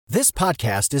This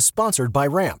podcast is sponsored by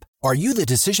Ramp. Are you the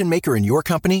decision maker in your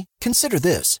company? Consider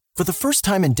this. For the first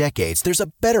time in decades, there's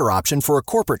a better option for a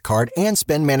corporate card and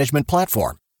spend management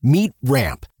platform. Meet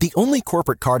Ramp, the only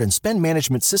corporate card and spend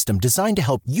management system designed to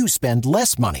help you spend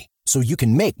less money so you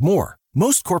can make more.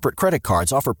 Most corporate credit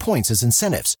cards offer points as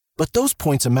incentives, but those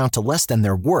points amount to less than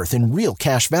their worth in real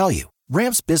cash value.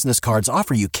 Ramp's business cards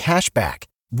offer you cash back,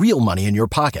 real money in your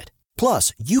pocket.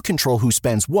 Plus, you control who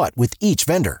spends what with each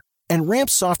vendor. And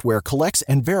Ramp's software collects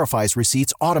and verifies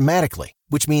receipts automatically,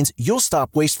 which means you'll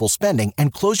stop wasteful spending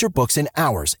and close your books in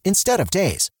hours instead of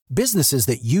days. Businesses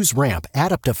that use Ramp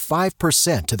add up to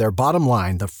 5% to their bottom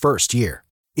line the first year.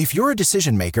 If you're a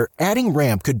decision maker, adding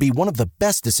Ramp could be one of the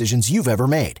best decisions you've ever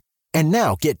made. And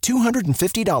now get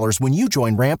 $250 when you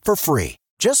join Ramp for free.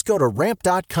 Just go to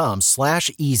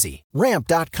ramp.com/easy.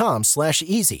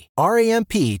 Ramp.com/easy.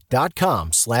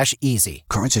 RAMP.com/easy.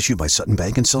 Cards issued by Sutton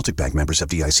Bank and Celtic Bank, members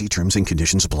FDIC. Terms and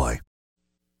conditions apply.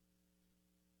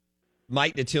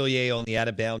 Mike Detillier on the Out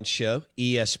of Bounds Show,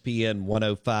 ESPN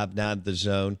 105.9 The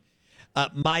Zone.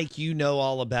 Mike, you know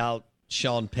all about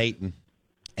Sean Payton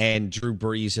and Drew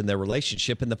Brees and their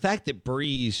relationship, and the fact that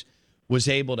Brees was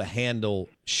able to handle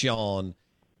Sean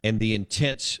and the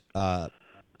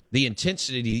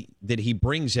intensity that he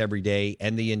brings every day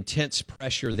and the intense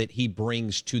pressure that he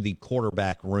brings to the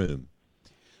quarterback room.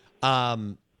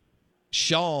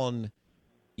 Sean,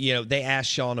 they asked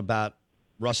Sean about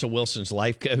Russell Wilson's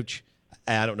life coach.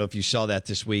 I don't know if you saw that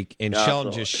this week. And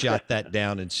Sean just shot that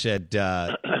down and said,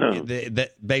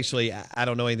 that basically, I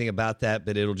don't know anything about that,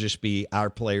 but it'll just be our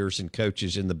players and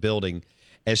coaches in the building.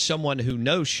 As someone who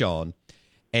knows Sean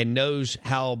and knows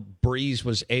how Brees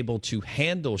was able to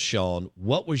handle Sean,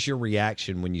 what was your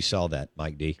reaction when you saw that,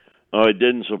 Mike D? Oh, it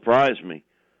didn't surprise me.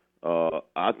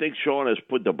 I think Sean has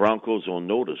put the Broncos on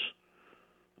notice.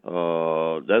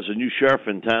 There's a new sheriff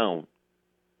in town,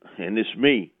 and it's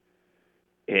me.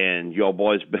 And y'all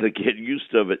boys better get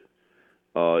used to it.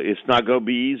 It's not going to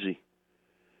be easy.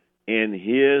 And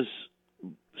his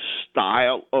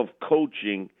style of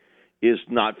coaching is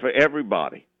not for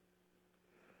everybody.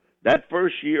 That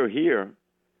first year here,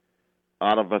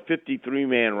 out of a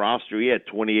 53-man roster, he had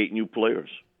 28 new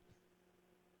players.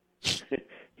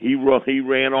 He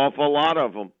ran off a lot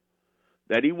of them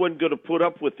that he wasn't going to put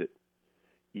up with it.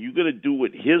 You're going to do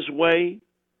it his way,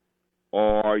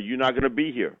 or you're not going to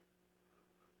be here.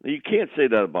 Now, you can't say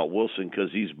that about Wilson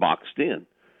because he's boxed in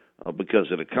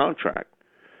because of the contract.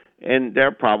 And there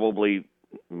are probably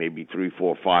maybe 3,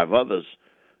 4, 5 others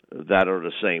that are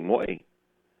the same way.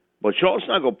 But Sean's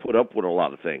not going to put up with a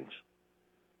lot of things.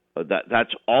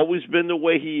 That's always been the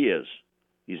way he is.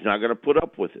 He's not going to put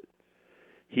up with it.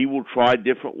 He will try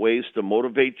different ways to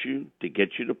motivate you, to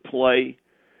get you to play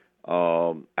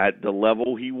at the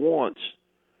level he wants.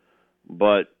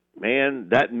 But, man,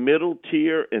 that middle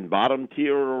tier and bottom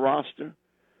tier of the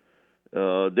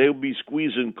roster, they'll be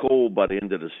squeezing cold by the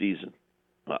end of the season.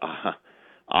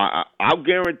 I'll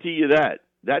guarantee you that.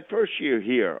 That first year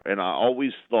here, and I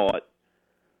always thought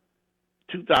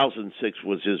 2006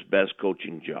 was his best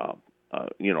coaching job.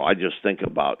 I just think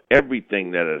about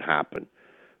everything that had happened.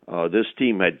 This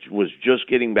team was just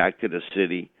getting back to the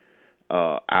city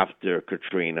after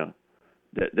Katrina.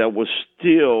 There was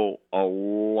still a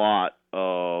lot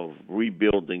of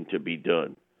rebuilding to be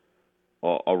done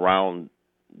around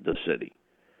the city.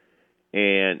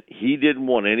 And he didn't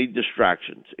want any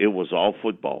distractions. It was all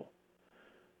football.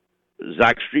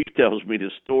 Zach Street tells me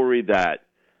the story that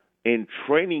in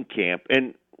training camp,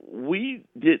 and we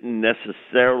didn't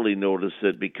necessarily notice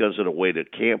it because of the way the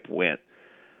camp went,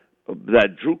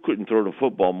 that Drew couldn't throw the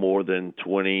football more than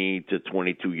 20 to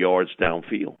 22 yards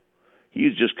downfield. He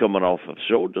was just coming off of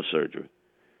shoulder surgery.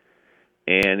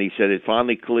 And he said it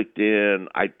finally clicked in.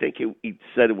 I think he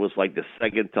said it was like the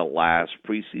second to last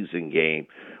preseason game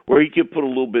where he could put a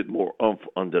little bit more oomph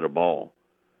under the ball.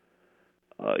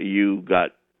 You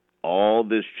got all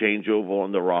this changeover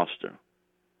on the roster.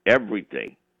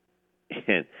 Everything.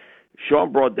 And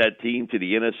Sean brought that team to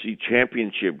the NFC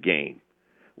Championship game.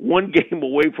 One game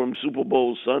away from Super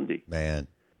Bowl Sunday. Man.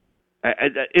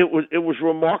 It was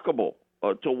remarkable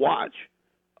to watch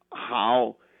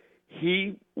how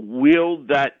he willed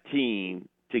that team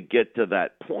to get to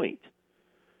that point.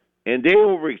 And they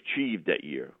overachieved that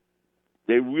year.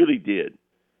 They really did.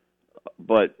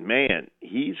 But, man,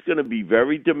 he's going to be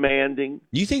very demanding.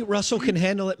 You think Russell can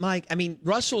handle it, Mike? I mean,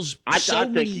 Russell's so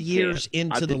many years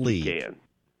into the league. He can.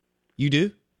 You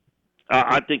do?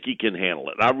 I think he can handle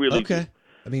it. I really do.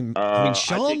 I mean,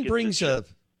 Sean brings a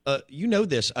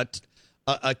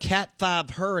Cat 5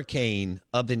 hurricane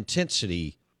of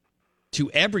intensity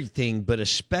to everything, but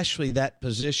especially that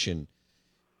position.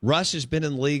 Russ has been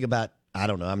in the league about, I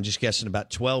don't know, I'm just guessing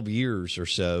about 12 years or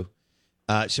so.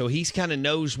 So he's kind of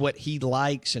knows what he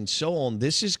likes and so on.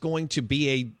 This is going to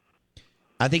be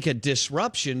I think a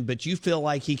disruption, but you feel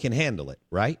like he can handle it,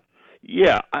 right?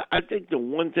 Yeah, I think the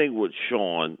one thing with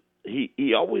Sean,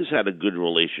 he always had a good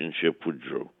relationship with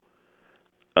Drew.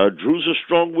 Drew's a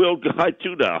strong-willed guy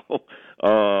too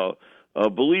now.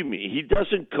 Believe me, he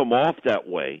doesn't come off that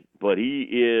way, but he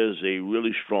is a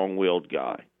really strong-willed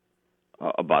guy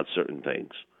about certain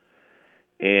things.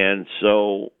 And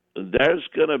so there's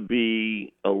going to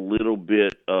be a little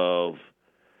bit of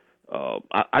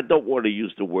I don't want to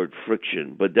use the word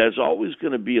friction, but there's always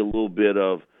going to be a little bit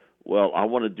of, well, I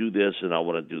want to do this and I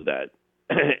want to do that.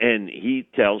 And he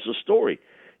tells a story.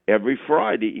 Every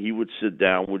Friday he would sit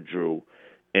down with Drew,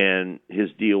 and his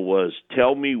deal was,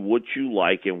 tell me what you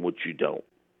like and what you don't.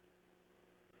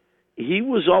 He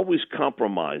was always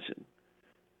compromising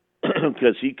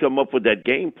because he'd come up with that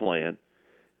game plan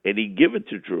and he'd give it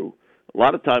to Drew. A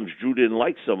lot of times Drew didn't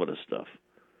like some of the stuff.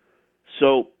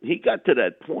 So he got to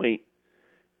that point,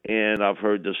 and I've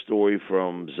heard the story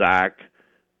from Zach.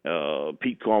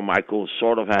 Pete Carmichael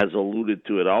sort of has alluded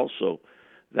to it also,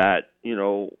 that,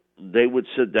 they would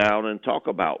sit down and talk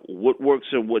about what works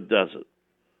and what doesn't.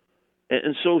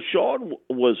 And so Sean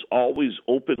was always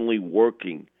openly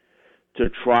working to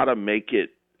try to make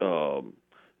it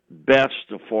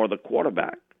best for the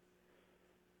quarterback.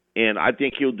 And I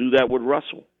think he'll do that with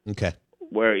Russell. Okay.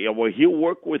 Where he'll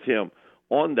work with him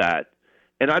on that.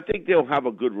 And I think they'll have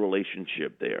a good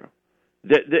relationship there.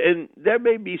 And there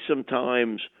may be some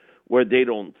times where they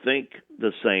don't think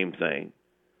the same thing.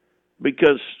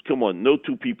 Because, come on, no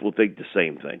two people think the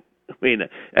same thing. I mean,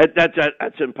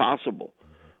 that's impossible.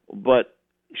 But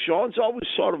Sean's always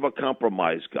sort of a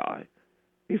compromise guy.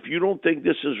 If you don't think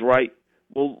this is right,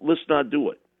 well, let's not do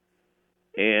it.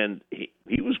 And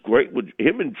he was great with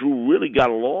him, and Drew really got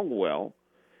along well.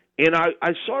 And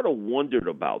I sort of wondered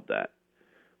about that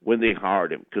when they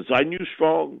hired him, because I knew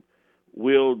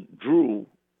strong-willed Drew,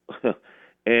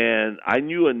 and I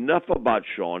knew enough about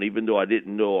Sean, even though I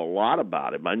didn't know a lot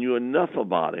about him. I knew enough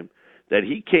about him that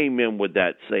he came in with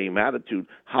that same attitude,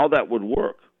 how that would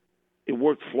work. It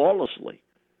worked flawlessly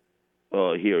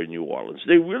here in New Orleans.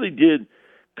 They really did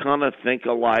kind of think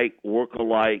alike, work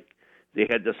alike. They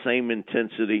had the same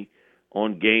intensity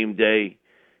on game day.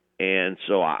 And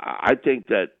so I think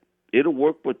that it'll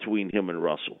work between him and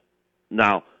Russell.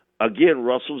 Now, again,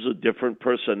 Russell's a different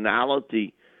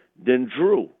personality than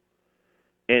Drew.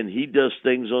 And he does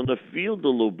things on the field a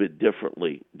little bit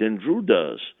differently than Drew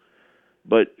does.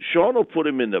 But Sean will put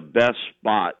him in the best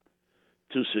spot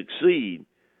to succeed.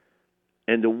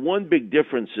 And the one big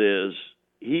difference is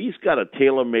he's got a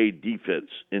tailor-made defense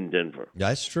in Denver.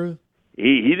 That's true.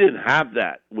 He didn't have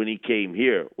that when he came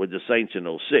here with the Saints in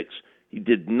 2006. He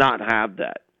did not have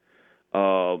that.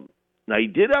 Now, he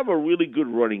did have a really good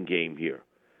running game here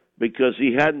because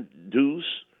he had Deuce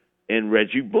and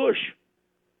Reggie Bush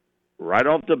right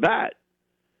off the bat.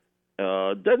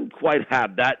 Doesn't quite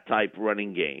have that type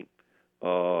running game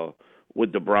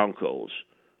with the Broncos.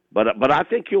 But I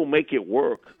think he'll make it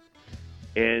work.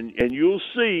 And you'll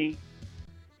see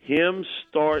him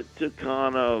start to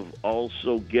kind of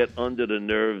also get under the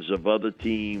nerves of other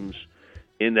teams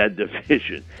in that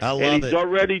division. I love it. And he's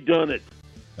already done it.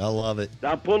 I love it.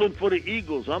 I'm pulling for the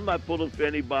Eagles. I'm not pulling for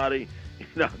anybody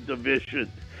in our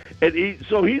division. And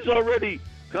he's already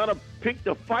kind of picked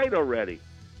a fight already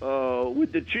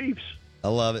with the Chiefs. I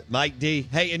love it. Mike D.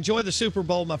 Hey, enjoy the Super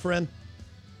Bowl, my friend.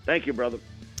 Thank you, brother.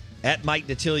 At Mike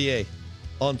Detillier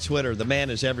on Twitter. The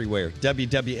man is everywhere.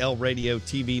 WWL Radio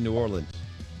TV New Orleans.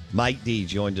 Mike D.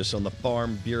 joined us on the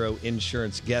Farm Bureau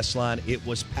Insurance guest line. It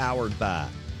was powered by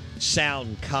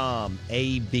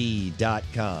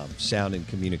SoundCommAB.com, Sound and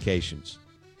Communications.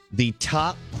 The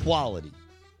top quality,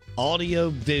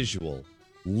 audio-visual,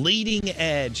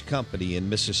 leading-edge company in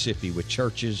Mississippi with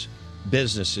churches,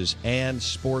 businesses, and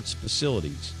sports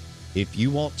facilities. If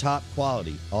you want top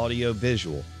quality,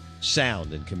 audio-visual,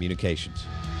 sound and communications.